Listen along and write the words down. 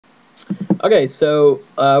Okay, so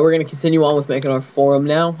we're going to continue on with making our forum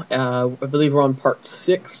now. I believe we're on part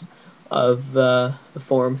 6 of the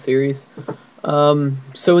forum series.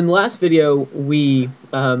 So in the last video, we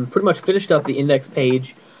pretty much finished up the index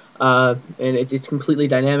page, and it's completely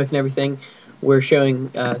dynamic and everything. We're showing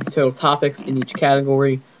the total topics in each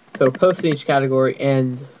category, total posts in each category,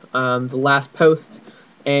 and the last post,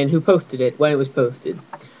 and who posted it, when it was posted.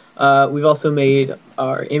 We've also made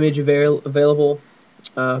our image available,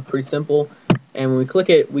 pretty simple. And when we click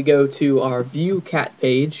it, we go to our view cat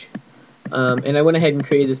page. And I went ahead and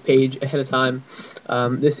created this page ahead of time.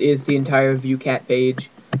 This is the entire view cat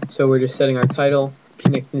page. So we're just setting our title,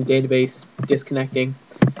 connecting the database, disconnecting,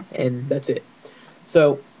 and that's it.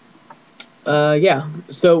 So yeah,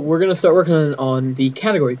 so we're going to start working on the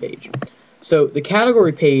category page. So the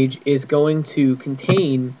category page is going to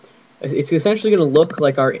contain, it's essentially going to look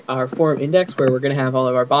like our forum index, where we're going to have all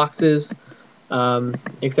of our boxes,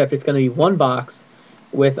 except it's going to be one box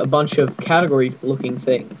with a bunch of category looking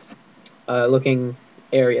things, looking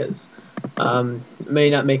areas. It may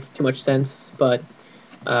not make too much sense, but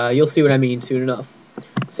you'll see what I mean soon enough.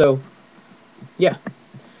 So yeah,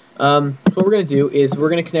 so what we're going to do is we're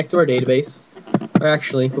going to connect to our database. Or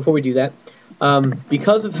actually, before we do that,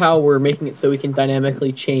 because of how we're making it so we can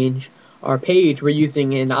dynamically change our page, we're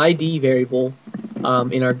using an ID variable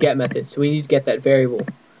in our get method. So we need to get that variable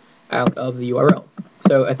out of the URL.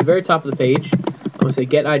 So at the very top of the page, I'm going to say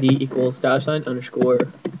get ID equals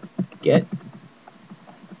 $_ get.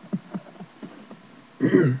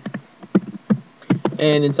 And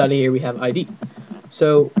inside of here we have ID.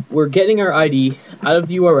 So we're getting our ID out of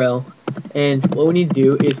the URL, and what we need to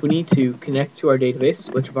do is we need to connect to our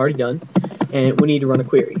database, which I've already done, and we need to run a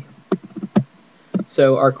query.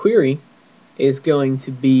 So our query is going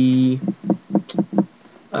to be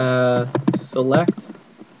select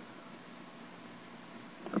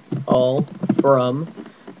all from,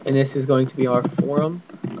 and this is going to be our forum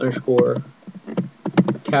 _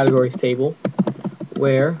 categories table,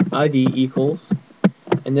 where ID equals,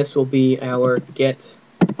 and this will be our get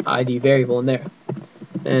ID variable in there.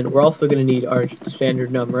 And we're also going to need our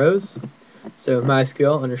standard num rows. So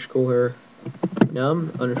MySQL _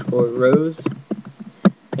 num _ rows,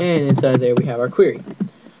 and inside there we have our query.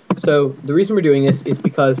 So the reason we're doing this is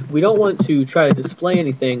because we don't want to try to display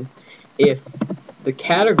anything if the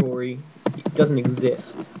category doesn't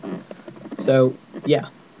exist. So yeah,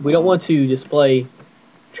 we don't want to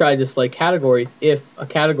try to display categories if a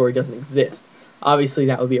category doesn't exist. Obviously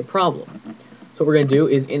that would be a problem. So what we're going to do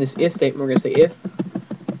is in this if statement, we're going to say if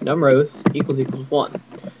num rows equals 1.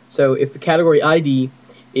 So if the category ID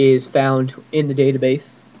is found in the database,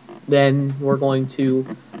 then we're going to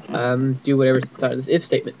do whatever's inside of this if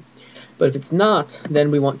statement. But if it's not,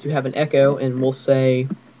 then we want to have an echo, and we'll say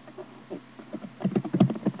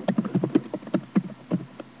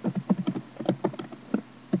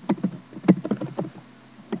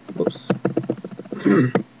whoops.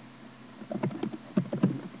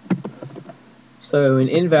 So an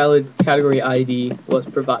invalid category ID was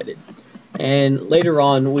provided. And later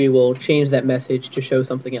on, we will change that message to show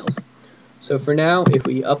something else. So for now, if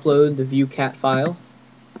we upload the view cat file,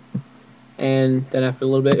 and then after a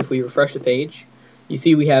little bit, if we refresh the page, you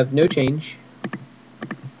see we have no change.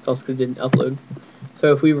 It's also because it didn't upload.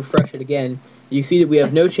 So if we refresh it again, you see that we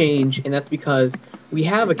have no change, and that's because we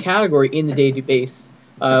have a category in the database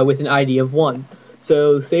with an ID of 1.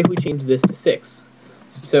 So say if we change this to 6.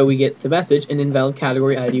 So we get the message, an invalid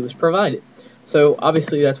category ID was provided. So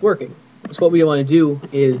obviously that's working. So what we want to do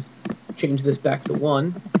is change this back to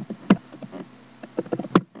 1.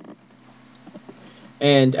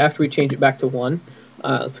 And after we change it back to 1,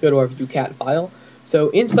 let's go to our view cat file. So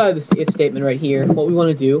inside this if statement right here, what we want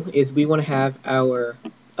to do is we want to have our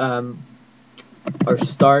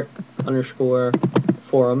start _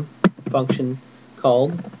 forum function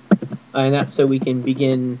called, and that's so we can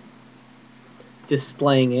begin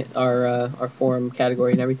displaying it, our forum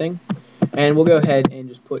category and everything. And we'll go ahead and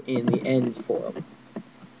just put in the end forum.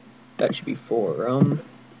 That should be forum.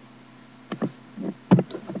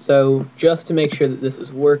 So just to make sure that this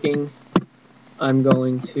is working, I'm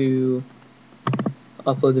going to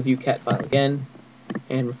upload the view cat file again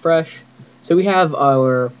and refresh. So we have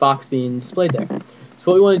our box being displayed there. So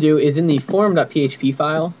what we want to do is in the forum.php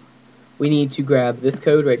file, we need to grab this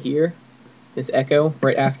code right here, this echo,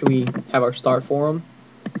 right after we have our start forum.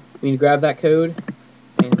 We need to grab that code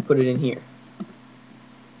and put it in here.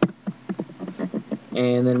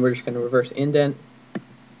 And then we're just going to reverse indent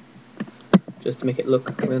just to make it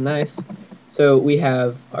look real nice. So we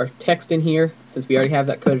have our text in here. Since we already have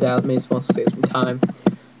that coded out, may as well save some time.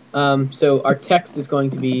 So our text is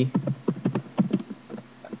going to be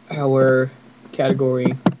our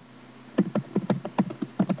category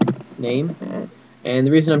name. And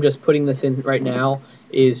the reason I'm just putting this in right now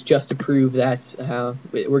is just to prove that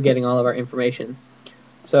we're getting all of our information.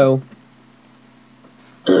 So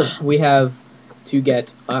we have to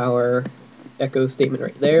get our echo statement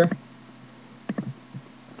right there.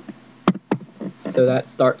 So that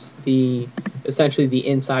starts essentially the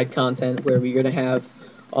inside content where we're going to have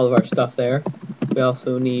all of our stuff there. We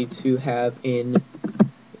also need to have in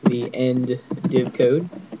the end div code.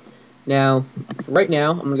 Now, right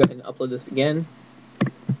now, I'm going to go ahead and upload this again.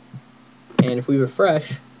 And if we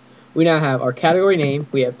refresh, we now have our category name,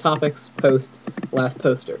 we have topics, post, last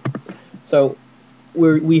poster. So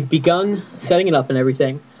we've begun setting it up and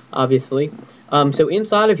everything, obviously. So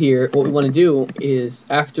inside of here, what we want to do is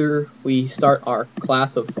after we start our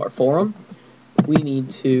class of our forum, we need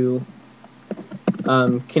to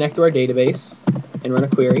connect to our database and run a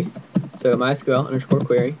query. So MySQL underscore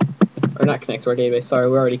query, or not connect to our database, sorry,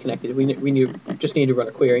 we're already connected. We just need to run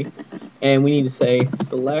a query. And we need to say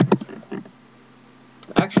select.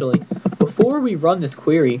 Actually, before we run this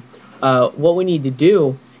query, what we need to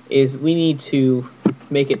do is we need to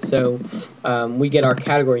make it so we get our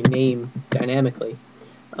category name dynamically.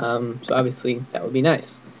 So obviously that would be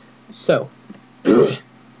nice. So,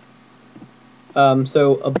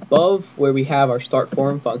 so above where we have our start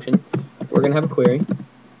forum function, we're going to have a query.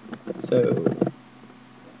 So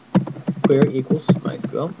query equals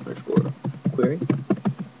MySQL underscore query.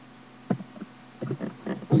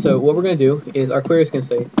 So what we're going to do is our query is going to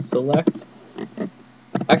say select.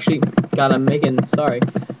 Actually, God, I'm making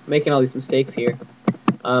all these mistakes here.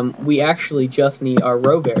 We actually just need our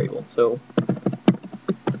row variable. So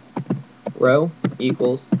row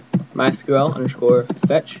equals MySQL underscore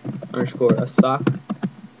fetch underscore a sock,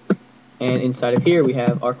 and inside of here we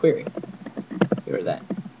have our query. Get rid of that.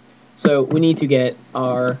 So we need to get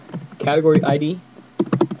our category ID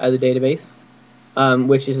out of the database,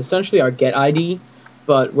 which is essentially our get ID,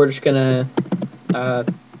 but we're just gonna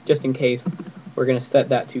just in case we're gonna set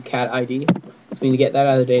that to cat ID. So we need to get that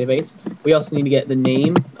out of the database. We also need to get the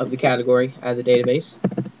name of the category out of the database.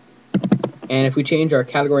 And if we change our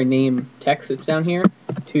category name text that's down here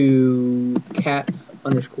to cats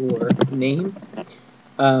underscore name,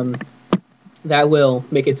 that will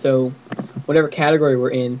make it so whatever category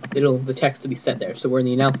we're in, the text will be set there. So we're in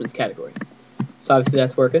the announcements category. So obviously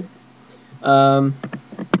that's working.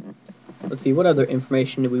 Let's see, what other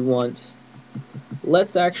information do we want?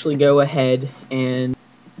 Let's actually go ahead and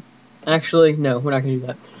actually, no, we're not going to do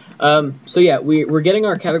that. So yeah, we're getting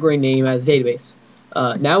our category name out of the database.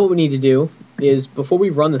 Now what we need to do is before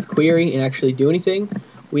we run this query and actually do anything,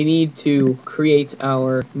 we need to create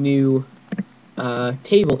our new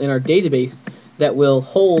table in our database that will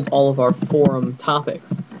hold all of our forum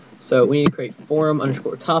topics. So we need to create forum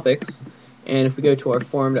underscore topics, and if we go to our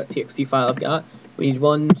forum.txt file I've got, we need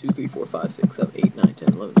 1, 2, 3, 4, 5, 6, 7, 8, 9,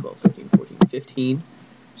 10, 11, 12, 13, 14, 15.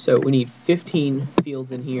 So we need 15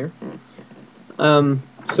 fields in here.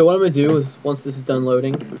 So what I'm going to do is, once this is done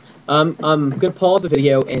loading, I'm going to pause the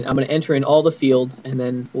video and I'm going to enter in all the fields, and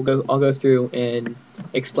then I'll go through and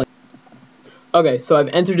explain. Okay, so I've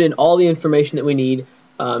entered in all the information that we need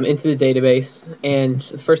into the database, and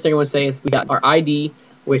the first thing I want to say is we got our ID,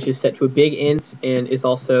 which is set to a big int and is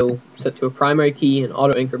also set to a primary key and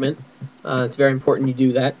auto increment. It's very important you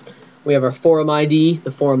do that. We have our forum ID,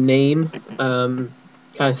 the forum name, kind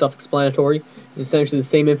of self-explanatory. It's essentially the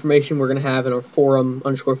same information we're going to have in our forum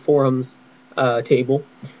underscore forums table.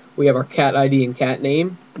 We have our cat ID and cat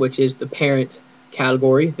name, which is the parent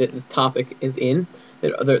category that this topic is in,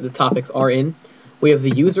 that the topics are in. We have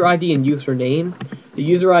the user ID and username. The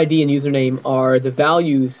user ID and username are the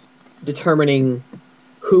values determining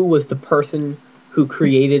who was the person who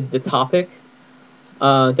created the topic.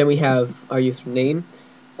 Then we have our username.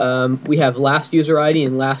 We have last user ID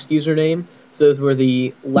and last username. So those were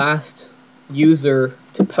the last user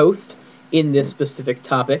to post in this specific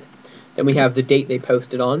topic. Then we have the date they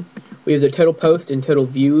posted on. We have the total post and total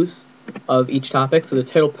views of each topic. So the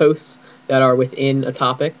total posts that are within a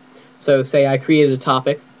topic. So say I created a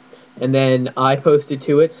topic, and then I posted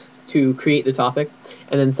to it to create the topic,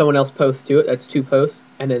 and then someone else posts to it, that's 2 posts,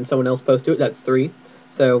 and then someone else posts to it, that's 3.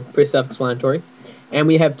 So pretty self-explanatory. And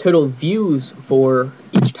we have total views for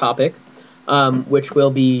each topic, which will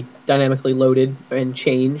be dynamically loaded and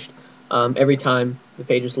changed every time the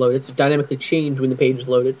page is loaded. So dynamically change when the page is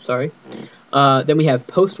loaded, sorry. Then we have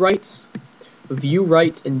post rights, view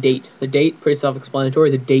rights, and date. The date, pretty self-explanatory,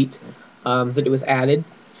 the date that it was added.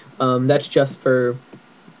 That's just for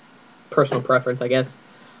personal preference, I guess.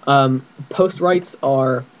 Post rights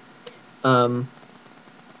are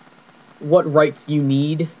what rights you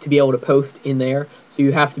need to be able to post in there. So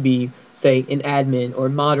you have to be, say, an admin or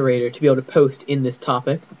moderator to be able to post in this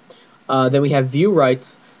topic. Then we have view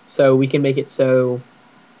rights, so we can make it so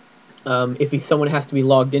if someone has to be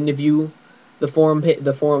logged in to view the forum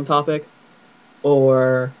topic,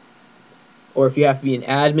 or if you have to be an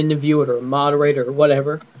admin to view it, or a moderator, or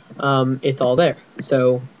whatever, it's all there.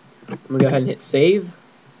 So I'm gonna go ahead and hit save,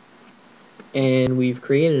 and we've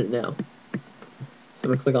created it now. So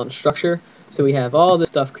I'm gonna click on structure. So we have all this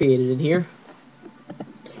stuff created in here.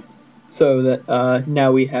 So that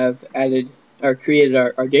now we have added or created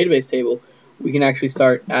our database table, we can actually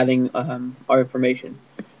start adding our information.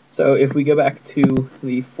 So if we go back to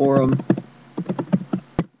the forum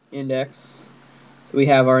index, so we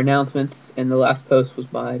have our announcements, and the last post was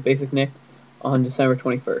by basixnick on December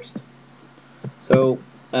 21st. So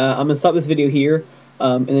I'm going to stop this video here.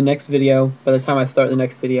 In the next video, by the time I start the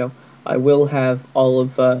next video, I will have all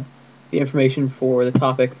of the information for the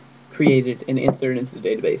topic created and inserted into the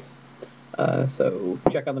database. So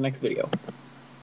check out the next video.